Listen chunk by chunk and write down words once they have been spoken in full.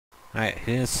Alright,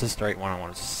 this is the right one I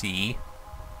want to see.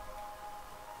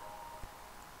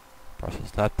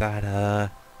 Process that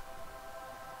data.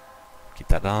 Keep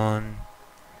that on.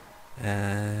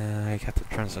 And I have to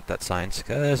translate that science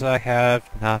because I have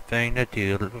nothing to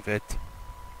do with it.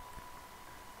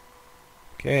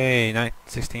 Okay,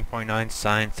 16.9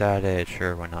 science data.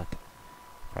 Sure, why not?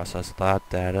 Process lab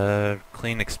data.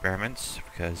 Clean experiments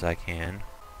because I can.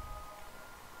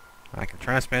 I can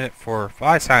transmit it for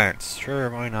 5 science. Sure,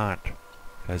 why not?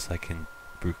 Because I can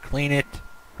clean it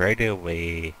right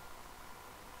away.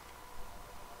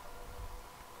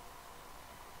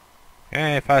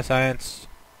 Okay, 5 science.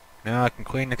 Now I can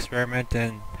clean experiment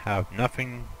and have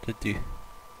nothing to do.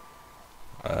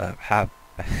 Have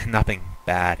nothing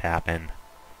bad happen.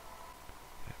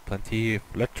 Plenty of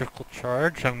electrical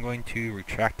charge. I'm going to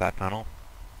retract that panel.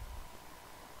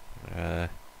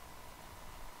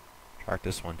 Retract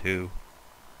this one too.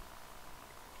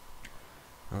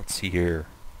 Let's see here.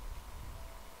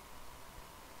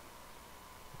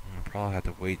 I'll probably have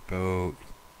to wait about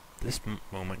this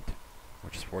moment,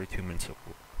 which is 42 minutes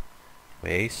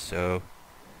away, so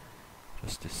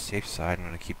just to safe side, I'm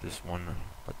going to keep this one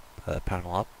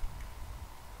panel up.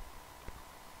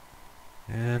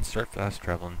 And start fast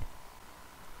traveling.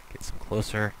 Get some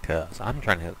closer, because I'm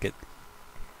trying to get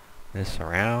this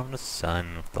around the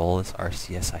sun with all this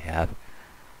RCS I have.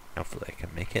 Hopefully I can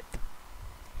make it.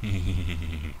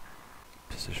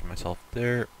 Position myself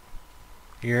there,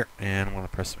 here, and I'm going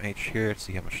to press some H here to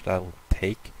see how much that will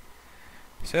take.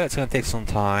 So it's going to take some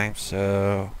time,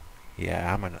 so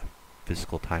yeah, I'm going to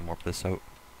physical time warp this out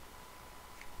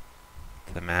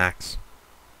to the max.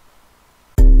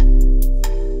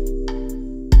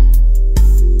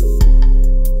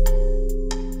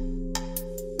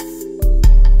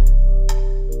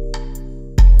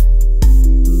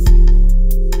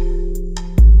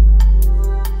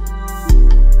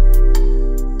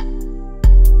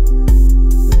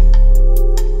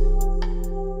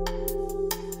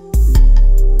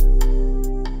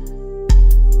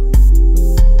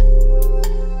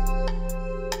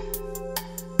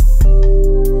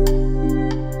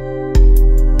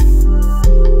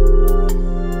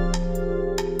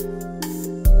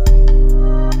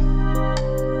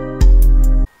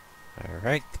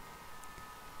 Alright.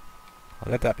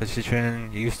 I'll get that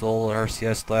position, use the little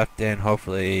RCS left, and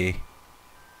hopefully,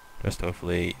 just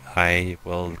hopefully, I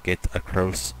will get a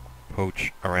close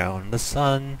approach around the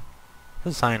sun,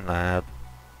 the science lab.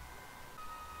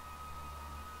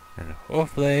 And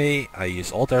hopefully, I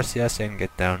use Alt RCS and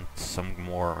get down some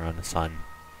more around the sun.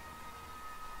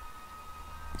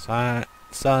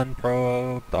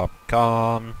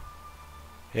 Sunprobe.com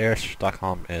ish.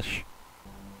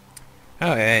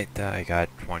 Alright, I got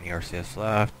 20 RCS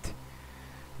left.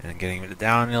 And getting it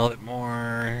down a little bit more,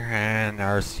 and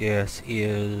RCS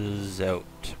is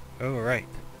out. Alright.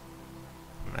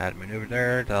 I'm gonna add a maneuver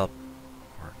there, or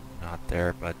not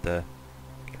there, but get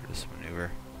rid of this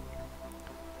maneuver.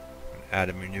 I'm gonna add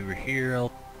a maneuver here,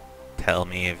 it'll tell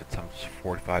me if it's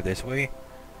 45 days away.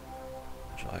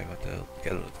 So I got to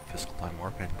get a physical time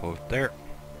warp and go there.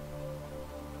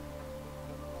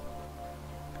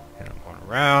 And I'm going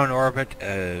around orbit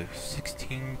of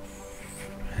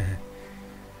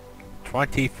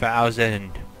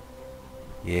 20,000.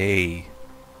 Yay.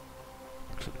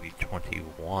 Looks like it'll be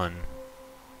 21.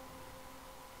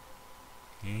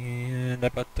 And I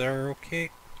bet they're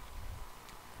okay.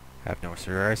 Have no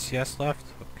RCS left.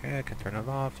 Okay, I can turn it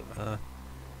off.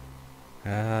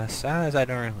 Size I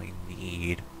don't really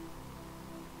need.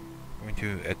 I'm going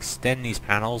to extend these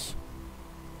panels.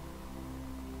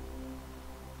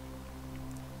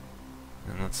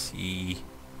 And let's see.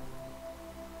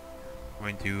 I'm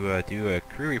going to do a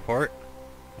crew report.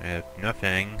 I have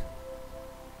nothing.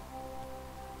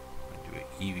 I'm going to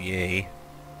do an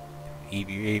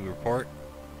EVA report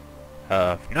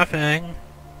of nothing.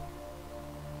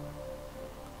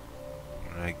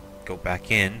 I'm going to go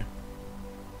back in.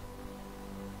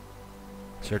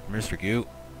 Start Mr. Goo.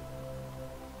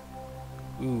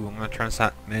 Ooh, I'm going to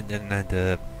transmit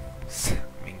and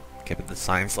give it the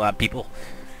science lab people.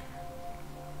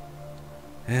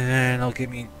 And it'll give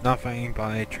me nothing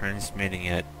by transmitting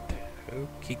it.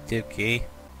 Okie dokie.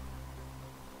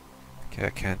 Okay, I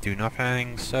can't do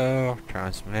nothing, so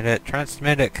transmit it.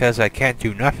 Transmit it because I can't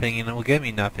do nothing and it will give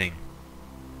me nothing.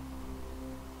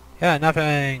 Yeah,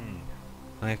 nothing!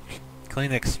 Like,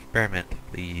 clean experiment,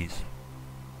 please.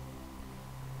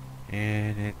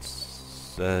 And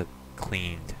it's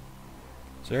cleaned.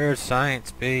 Sir,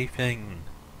 science briefing.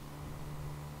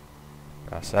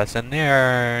 Process in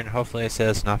there, and hopefully it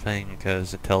says nothing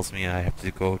because it tells me I have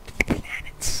to go to the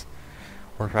planets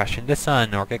Or crash into the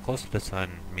sun, or get close to the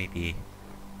sun, maybe.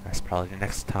 That's probably the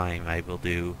next time I will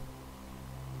do.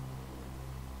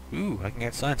 Ooh, I can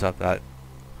get science off that.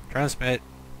 Transmit.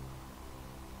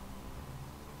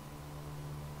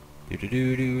 Do do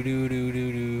do do do do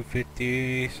do do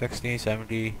 50, 60,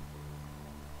 70.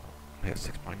 I got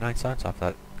 6.9 science off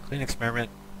that. Clean experiment.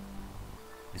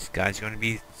 This guy's going to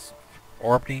be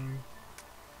orbiting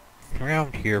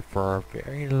around here for a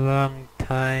very long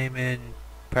time and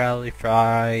probably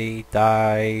fry,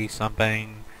 die,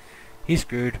 something. He's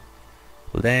screwed.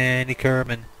 Lenny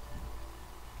Kerman.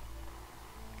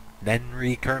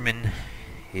 Lenry Kerman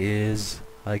is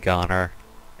a goner,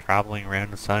 traveling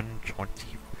around the sun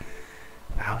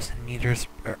 20,000 meters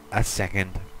a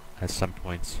second at some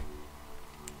points.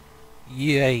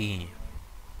 Yay!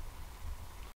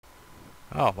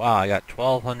 Oh wow, I got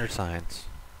 1200 science.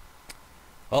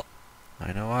 Well,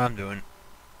 I know what I'm doing.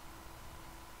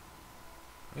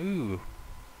 Ooh,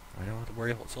 I don't have to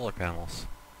worry about solar panels.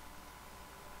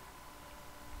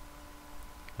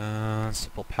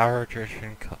 Simple power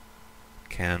generation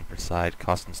can provide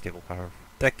cost and stable power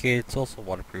for decades. Also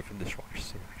waterproof and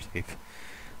dishwasher safe.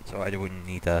 So I wouldn't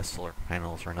need solar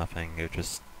panels or nothing. It would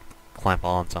just clamp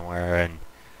on somewhere and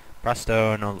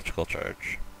presto, no electrical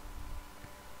charge.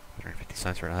 150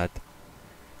 cents for that.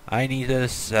 I need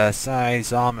this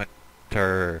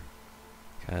seismometer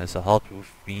because it'll help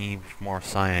with me with more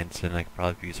science, and I could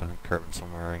probably use on Kerbal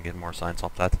somewhere and get more science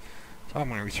off that. So I'm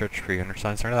going to research 300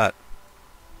 science for that.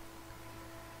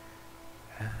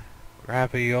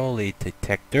 Ravioli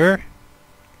detector,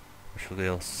 which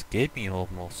will give me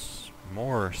almost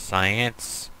more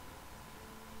science.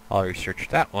 I'll research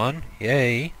that one.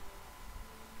 Yay!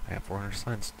 I have 400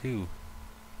 science too.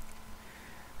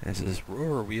 This is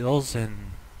rower wheels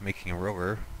and making a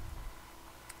rower.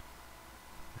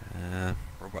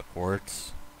 Robot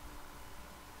quartz.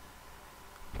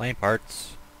 Plane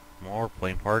parts. More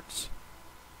plane parts.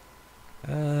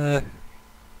 Cybertrons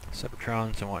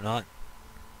and whatnot.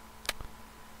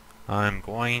 I'm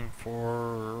going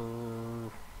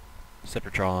for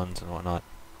Cybertrons and whatnot.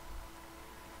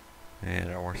 And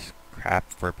more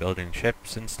crap for building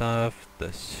ships and stuff.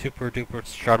 The super duper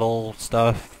shuttle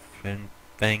stuff and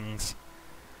things.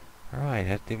 Alright, I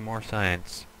have to do more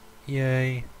science.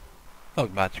 Yay.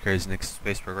 Welcome back to Crazy Nick's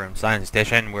Space Program Science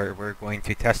Edition, where we're going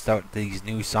to test out these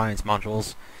new science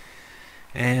modules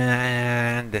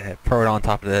and throw it on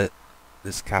top of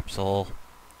this capsule.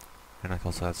 And I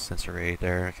also have a sensor array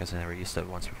there because I never used it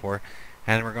once before.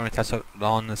 And we're going to test out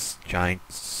on this giant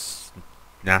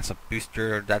NASA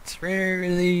booster that's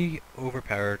really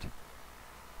overpowered.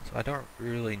 So I don't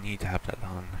really need to have that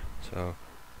on. So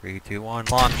 3, 2, 1,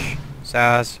 launch,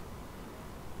 SAS,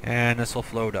 and this will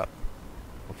float up,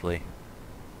 hopefully.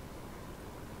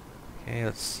 Okay,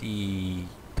 let's see.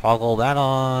 Toggle that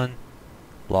on.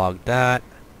 Log that.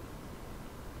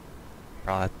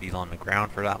 Probably have to be on the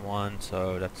ground for that one,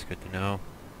 so that's good to know.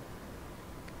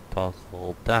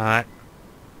 Toggle that.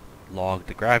 Log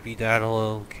the gravity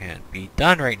data. Can't be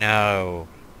done right now.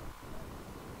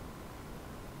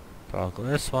 Toggle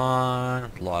this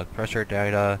one. Log pressure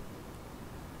data.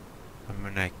 I'm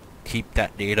gonna keep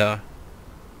that data.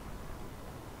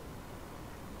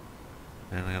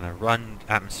 And I'm gonna run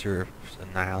atmosphere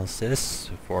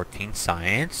analysis, 14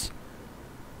 science.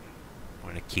 I'm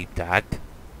gonna keep that.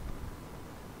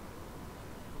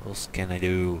 What else can I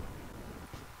do?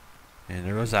 And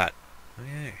there was that.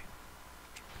 Okay.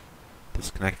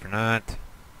 Disconnect for that.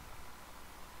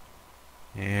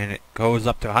 And it goes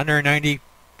up to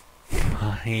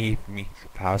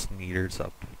 195,000 meters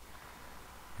up.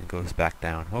 And goes back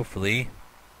down, hopefully.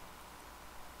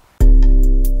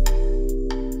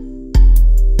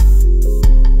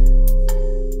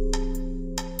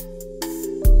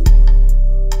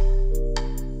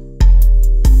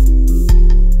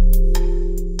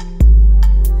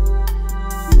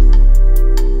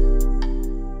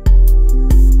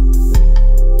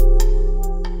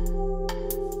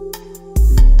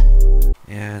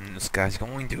 And this guy's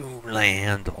going to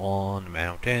land on the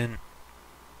mountain.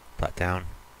 Flat down.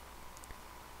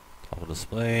 Toggle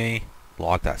display.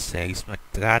 Log that seismic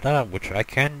data, which I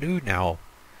can do now.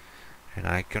 And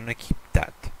I'm gonna keep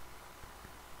that.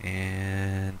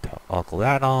 And toggle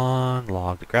that on.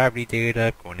 Log the gravity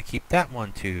data. I'm going to keep that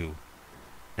one too.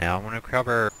 Now I'm gonna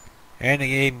cover. And it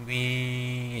gave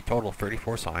me a total of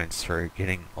 34 science for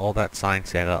getting all that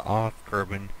science data off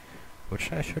Kerbal,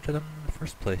 which I should have done in the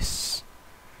first place.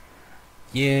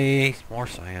 Yay, more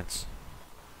science.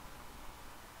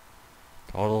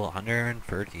 Total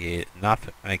 138.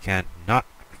 I can't not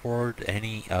afford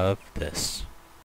any of this.